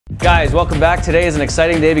Guys, welcome back. Today is an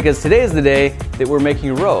exciting day because today is the day that we're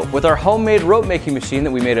making rope with our homemade rope making machine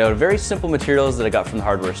that we made out of very simple materials that I got from the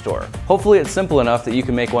hardware store. Hopefully it's simple enough that you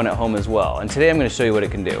can make one at home as well. And today I'm going to show you what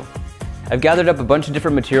it can do. I've gathered up a bunch of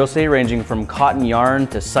different materials today, ranging from cotton yarn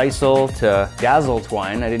to sisal to dazzle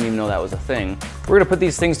twine. I didn't even know that was a thing. We're going to put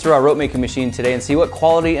these things through our rope making machine today and see what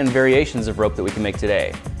quality and variations of rope that we can make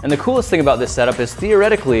today. And the coolest thing about this setup is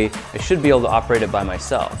theoretically I should be able to operate it by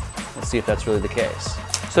myself. Let's see if that's really the case.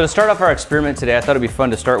 So to start off our experiment today, I thought it'd be fun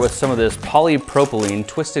to start with some of this polypropylene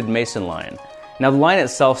twisted mason line. Now the line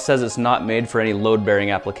itself says it's not made for any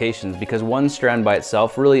load-bearing applications because one strand by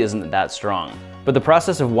itself really isn't that strong. But the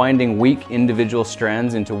process of winding weak individual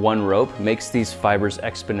strands into one rope makes these fibers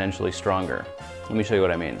exponentially stronger. Let me show you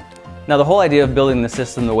what I mean. Now the whole idea of building the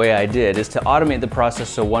system the way I did is to automate the process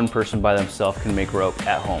so one person by themselves can make rope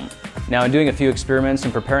at home. Now in doing a few experiments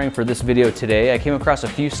and preparing for this video today, I came across a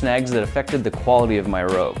few snags that affected the quality of my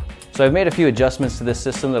rope. So I've made a few adjustments to this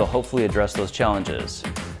system that'll hopefully address those challenges.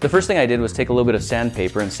 The first thing I did was take a little bit of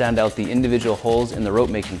sandpaper and sand out the individual holes in the rope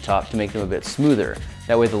making top to make them a bit smoother.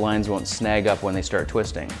 That way the lines won't snag up when they start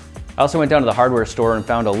twisting. I also went down to the hardware store and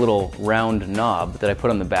found a little round knob that I put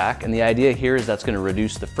on the back, and the idea here is that's going to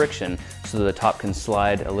reduce the friction so that the top can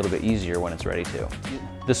slide a little bit easier when it's ready to.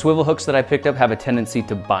 The swivel hooks that I picked up have a tendency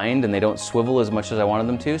to bind and they don't swivel as much as I wanted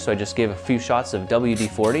them to, so I just gave a few shots of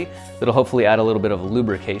WD-40 that'll hopefully add a little bit of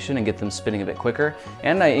lubrication and get them spinning a bit quicker,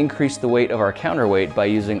 and I increased the weight of our counterweight by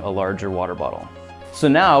using a larger water bottle. So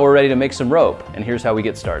now we're ready to make some rope, and here's how we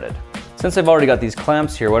get started. Since I've already got these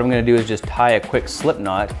clamps here, what I'm going to do is just tie a quick slip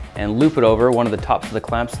knot and loop it over one of the tops of the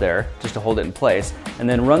clamps there just to hold it in place, and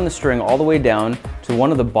then run the string all the way down to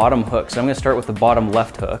one of the bottom hooks. I'm going to start with the bottom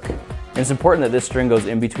left hook. And it's important that this string goes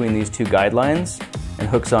in between these two guidelines and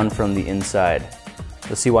hooks on from the inside.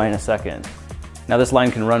 You'll see why in a second. Now this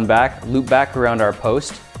line can run back, loop back around our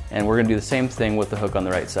post, and we're going to do the same thing with the hook on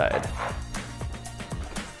the right side.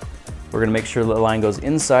 We're going to make sure the line goes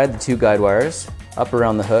inside the two guide wires, up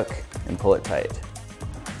around the hook, and pull it tight.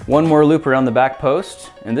 One more loop around the back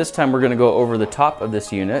post, and this time we're going to go over the top of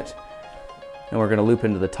this unit, and we're going to loop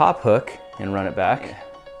into the top hook and run it back.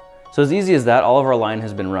 So as easy as that, all of our line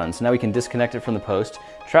has been run. So now we can disconnect it from the post,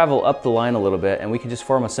 travel up the line a little bit, and we can just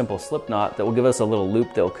form a simple slip knot that will give us a little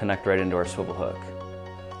loop that will connect right into our swivel hook.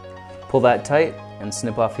 Pull that tight and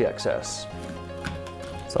snip off the excess.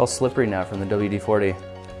 It's all slippery now from the WD-40.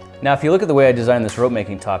 Now if you look at the way I designed this rope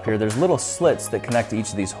making top here, there's little slits that connect to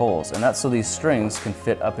each of these holes, and that's so these strings can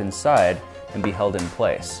fit up inside and be held in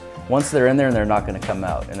place. Once they're in there, and they're not going to come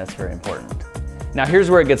out, and that's very important. Now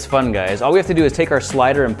here's where it gets fun, guys. All we have to do is take our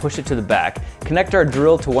slider and push it to the back, connect our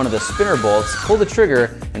drill to one of the spinner bolts, pull the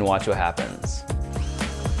trigger, and watch what happens.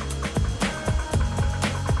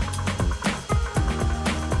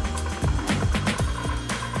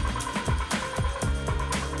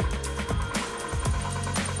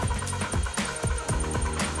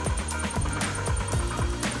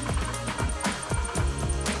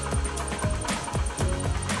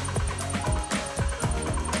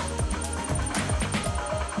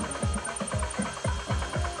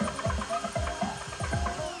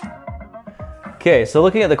 Okay, so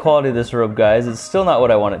looking at the quality of this rope, guys, it's still not what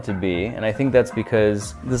I want it to be, and I think that's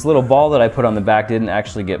because this little ball that I put on the back didn't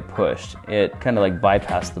actually get pushed. It kind of like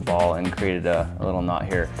bypassed the ball and created a little knot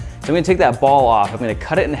here. So I'm going to take that ball off, I'm going to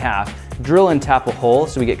cut it in half, drill and tap a hole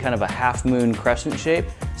so we get kind of a half moon crescent shape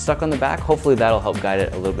stuck on the back. Hopefully that'll help guide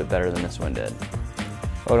it a little bit better than this one did.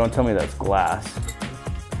 Oh, don't tell me that's glass.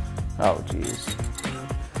 Oh, geez.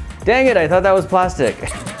 Dang it, I thought that was plastic.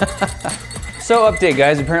 So update,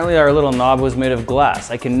 guys, apparently our little knob was made of glass.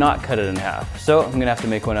 I cannot cut it in half, so I'm gonna have to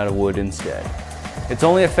make one out of wood instead. It's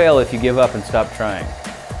only a fail if you give up and stop trying.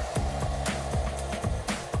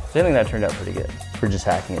 So I think that turned out pretty good for just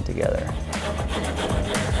hacking it together.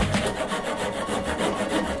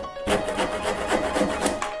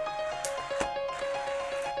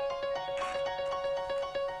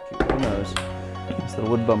 Who knows? It's the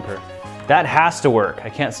wood bumper. That has to work. I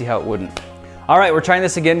can't see how it wouldn't. All right, we're trying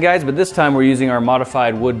this again, guys, but this time we're using our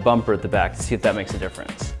modified wood bumper at the back to see if that makes a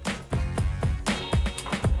difference.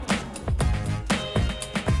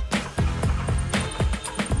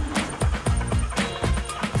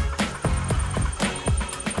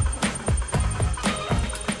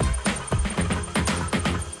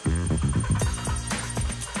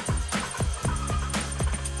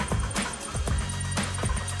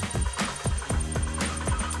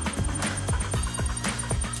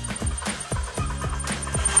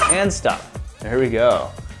 And stop. There we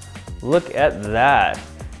go. Look at that.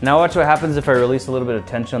 Now watch what happens if I release a little bit of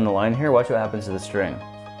tension on the line here. Watch what happens to the string.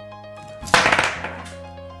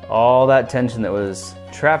 All that tension that was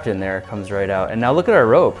trapped in there comes right out. And now look at our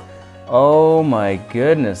rope. Oh my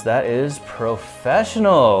goodness, that is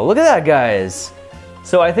professional. Look at that, guys.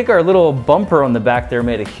 So I think our little bumper on the back there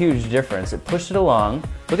made a huge difference. It pushed it along.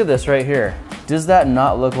 Look at this right here. Does that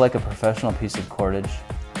not look like a professional piece of cordage?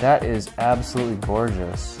 That is absolutely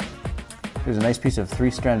gorgeous. There's a nice piece of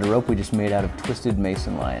 3-stranded rope we just made out of twisted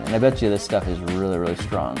mason line. And I bet you this stuff is really, really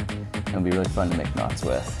strong. It'll be really fun to make knots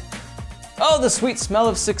with. Oh, the sweet smell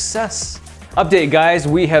of success. Update, guys,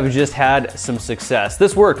 we have just had some success.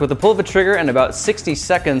 This worked. With the pull of a trigger and about 60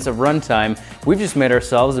 seconds of runtime, we've just made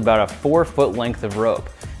ourselves about a 4-foot length of rope.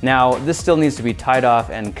 Now, this still needs to be tied off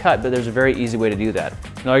and cut, but there's a very easy way to do that.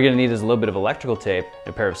 And all you're gonna need is a little bit of electrical tape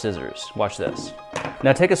and a pair of scissors. Watch this.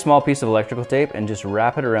 Now take a small piece of electrical tape and just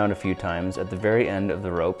wrap it around a few times at the very end of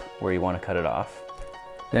the rope where you want to cut it off.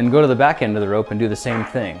 Then go to the back end of the rope and do the same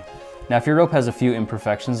thing. Now if your rope has a few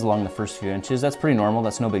imperfections along the first few inches, that's pretty normal,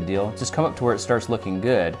 that's no big deal. Just come up to where it starts looking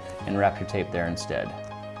good and wrap your tape there instead.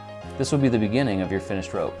 This will be the beginning of your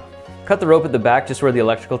finished rope. Cut the rope at the back just where the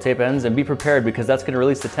electrical tape ends and be prepared because that's going to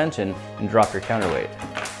release the tension and drop your counterweight.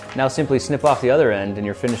 Now simply snip off the other end and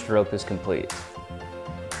your finished rope is complete.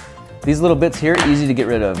 These little bits here, easy to get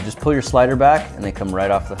rid of. Just pull your slider back and they come right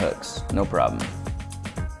off the hooks. No problem.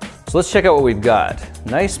 So let's check out what we've got.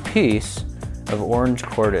 Nice piece of orange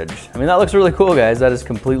cordage. I mean, that looks really cool, guys. That is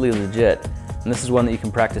completely legit. And this is one that you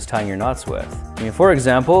can practice tying your knots with. I mean, for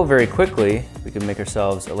example, very quickly, we can make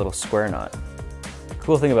ourselves a little square knot. The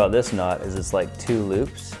cool thing about this knot is it's like 2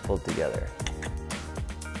 loops pulled together.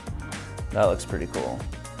 That looks pretty cool.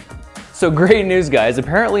 So great news, guys.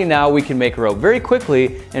 Apparently now we can make rope very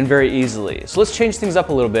quickly and very easily. So let's change things up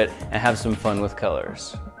a little bit and have some fun with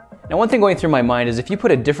colors. Now one thing going through my mind is if you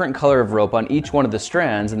put a different color of rope on each one of the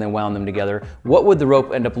strands and then wound them together, what would the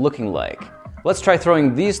rope end up looking like? Let's try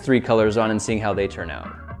throwing these 3 colors on and seeing how they turn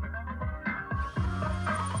out.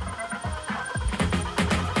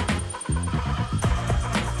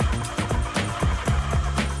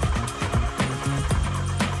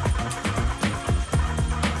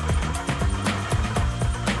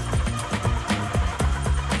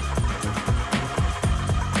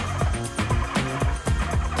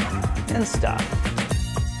 And stop.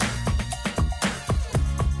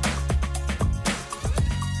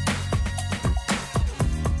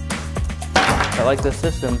 I like this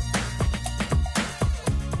system.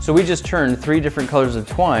 So we just turned 3 different colors of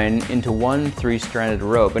twine into one 3-stranded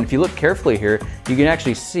rope. And if you look carefully here, you can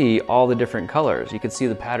actually see all the different colors. You can see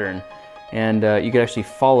the pattern and you can actually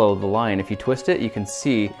follow the line. If you twist it, you can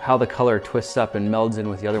see how the color twists up and melds in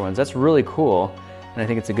with the other ones. That's really cool. And I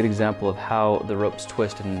think it's a good example of how the ropes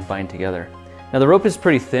twist and bind together. Now the rope is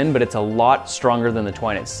pretty thin, but it's a lot stronger than the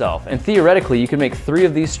twine itself. And theoretically, you could make 3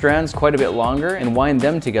 of these strands quite a bit longer and wind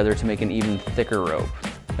them together to make an even thicker rope.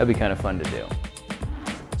 That'd be kind of fun to do.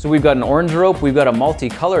 So we've got an orange rope, we've got a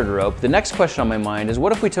multicolored rope. The next question on my mind is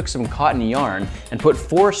what if we took some cotton yarn and put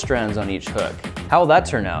 4 strands on each hook? How will that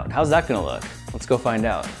turn out? How's that gonna look? Let's go find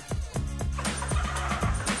out.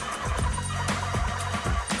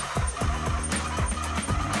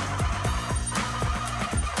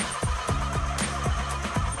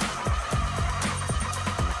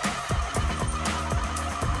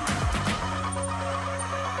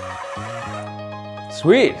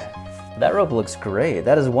 Sweet! That rope looks great.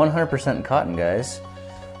 That is 100% cotton, guys.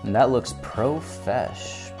 And that looks professional.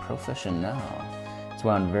 It's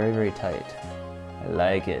wound very, very tight. I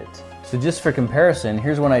like it. So just for comparison,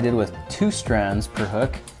 here's one I did with 2 strands per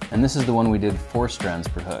hook, and this is the one we did 4 strands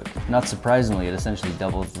per hook. Not surprisingly, it essentially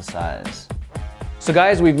doubles the size. So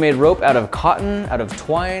guys, we've made rope out of cotton, out of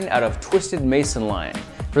twine, out of twisted mason line.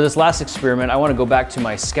 For this last experiment, I want to go back to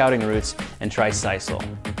my scouting roots and try sisal.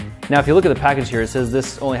 Now if you look at the package here, it says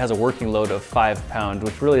this only has a working load of 5 pounds,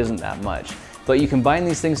 which really isn't that much. But you combine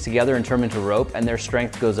these things together and turn them into rope and their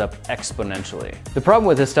strength goes up exponentially. The problem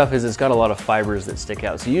with this stuff is it's got a lot of fibers that stick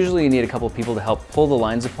out. So usually you need a couple people to help pull the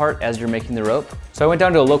lines apart as you're making the rope. So I went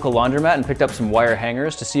down to a local laundromat and picked up some wire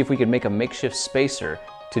hangers to see if we could make a makeshift spacer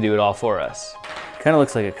to do it all for us. Kind of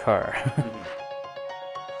looks like a car.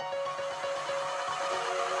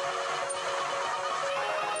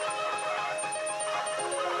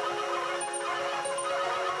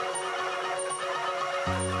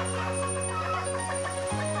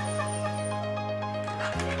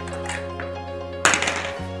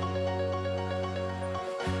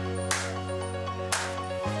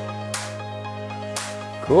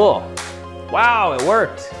 Cool. Wow, it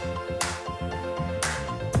worked.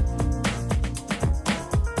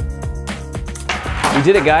 We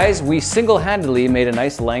did it, guys. We single-handedly made a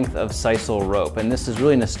nice length of sisal rope, and this is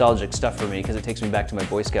really nostalgic stuff for me because it takes me back to my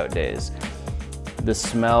Boy Scout days. The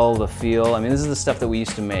smell, the feel, I mean, this is the stuff that we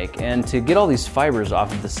used to make. And to get all these fibers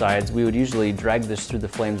off of the sides, we would usually drag this through the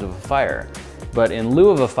flames of a fire. But in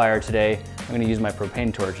lieu of a fire today, I'm going to use my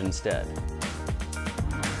propane torch instead.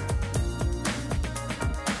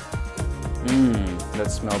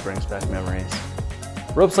 That smell brings back memories.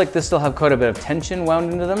 Ropes like this still have quite a bit of tension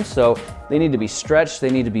wound into them, so they need to be stretched,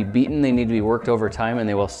 they need to be beaten, they need to be worked over time, and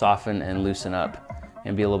they will soften and loosen up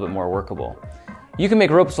and be a little bit more workable. You can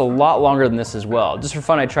make ropes a lot longer than this as well. Just for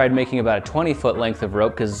fun, I tried making about a 20-foot length of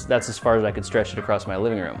rope because that's as far as I could stretch it across my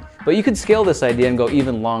living room. But you could scale this idea and go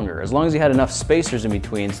even longer, as long as you had enough spacers in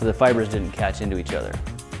between so the fibers didn't catch into each other.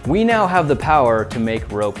 We now have the power to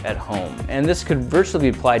make rope at home, and this could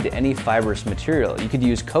virtually be applied to any fibrous material. You could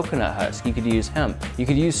use coconut husk, you could use hemp, you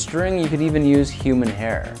could use string, you could even use human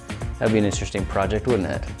hair. That'd be an interesting project, wouldn't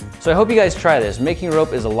it? So I hope you guys try this. Making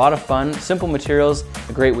rope is a lot of fun, simple materials,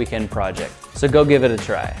 a great weekend project. So go give it a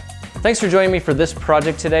try. Thanks for joining me for this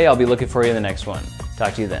project today. I'll be looking for you in the next one.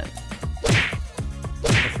 Talk to you then.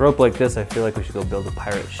 With rope like this, I feel like we should go build a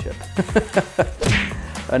pirate ship.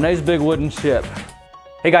 A nice big wooden ship.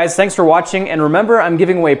 Hey guys, thanks for watching, and remember, I'm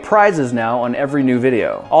giving away prizes now on every new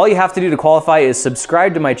video. All you have to do to qualify is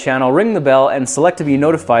subscribe to my channel, ring the bell, and select to be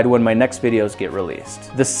notified when my next videos get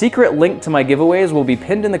released. The secret link to my giveaways will be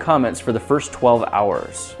pinned in the comments for the first 12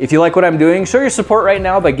 hours. If you like what I'm doing, show your support right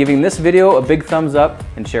now by giving this video a big thumbs up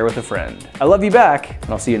and share with a friend. I love you back,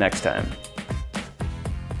 and I'll see you next time.